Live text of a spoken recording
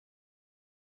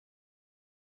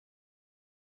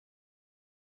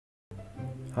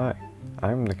Hi,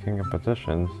 I'm the King of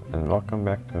Petitions, and welcome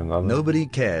back to another— Nobody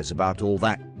cares about all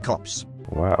that, cops.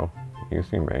 Wow, you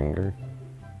seem angry.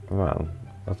 Come on,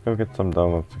 let's go get some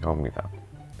donuts to calm me down.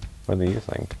 What do you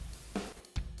think?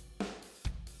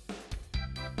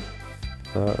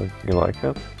 So, you like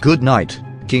it? Good night,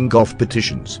 King of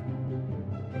Petitions.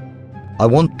 I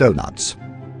want donuts.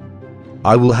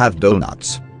 I will have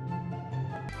donuts.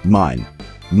 Mine.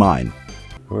 Mine.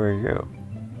 Who are you?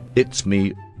 It's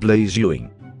me, Blazewing.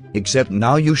 Except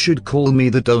now you should call me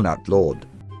the Donut Lord.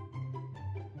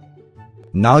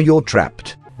 Now you're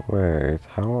trapped. Wait,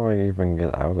 how do I even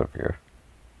get out of here?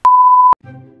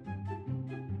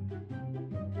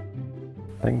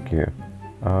 Thank you.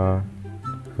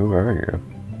 Who are you?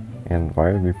 And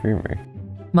why did you free me?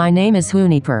 My name is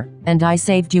Hooniper, and I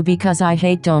saved you because I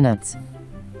hate donuts.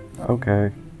 Okay,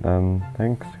 then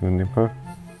thanks, Hooniper.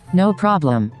 No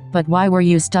problem, but why were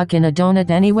you stuck in a donut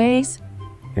anyways?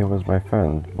 It was my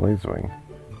friend, Blazewing.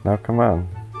 Now come on,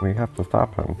 we have to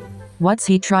stop him. What's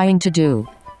he trying to do?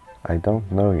 I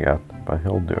don't know yet, but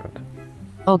he'll do it.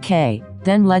 Okay,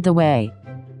 then lead the way.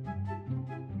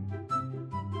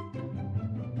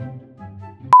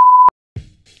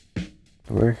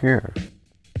 We're here.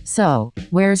 So,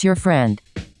 where's your friend?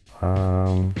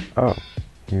 Oh,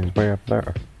 he's way up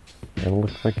there. It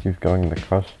looks like he's going to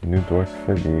crush New York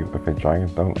City with a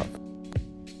giant donut.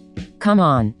 Come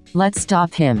on, let's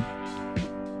stop him.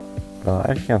 But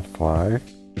I can't fly.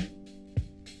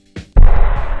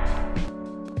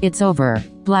 It's over,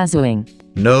 Blazewing.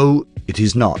 No, it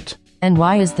is not. And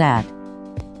why is that?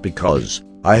 Because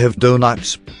I have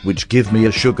donuts, which give me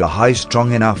a sugar high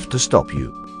strong enough to stop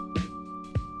you.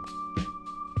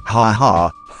 Ha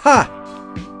ha ha!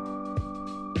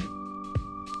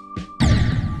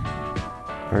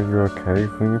 Are you okay,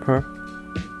 Hooniper?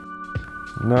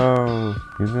 No,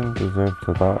 you didn't deserve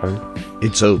to die.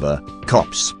 It's over,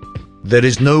 cops. There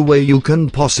is no way you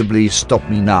can possibly stop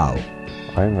me now.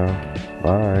 I know.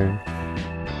 Bye.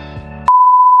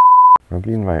 I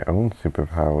need my own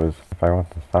superpowers if I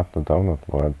want to stop the Donut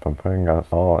Lord from putting us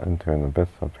all into an abyss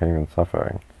of pain and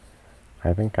suffering.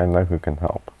 I think I know who can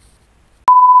help.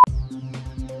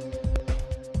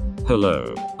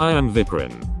 Hello, I am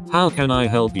Vikrin. How can I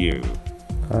help you?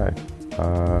 Hi.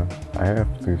 I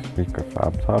have to speak with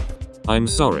Laptop. I'm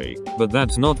sorry, but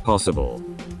that's not possible.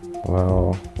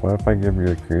 Well, what if I give you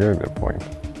a creator point?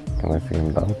 Can I see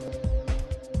him done?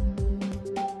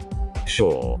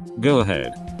 Sure, go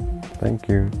ahead. Thank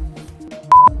you.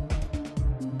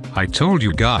 I told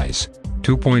you guys,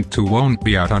 2.2 won't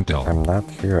be out until— I'm not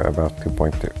sure about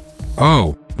 2.2.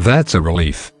 Oh, that's a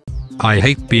relief. I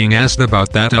hate being asked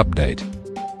about that update.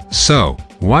 So,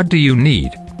 what do you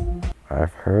need?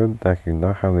 I've heard that you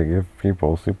know how to give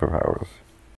people superpowers.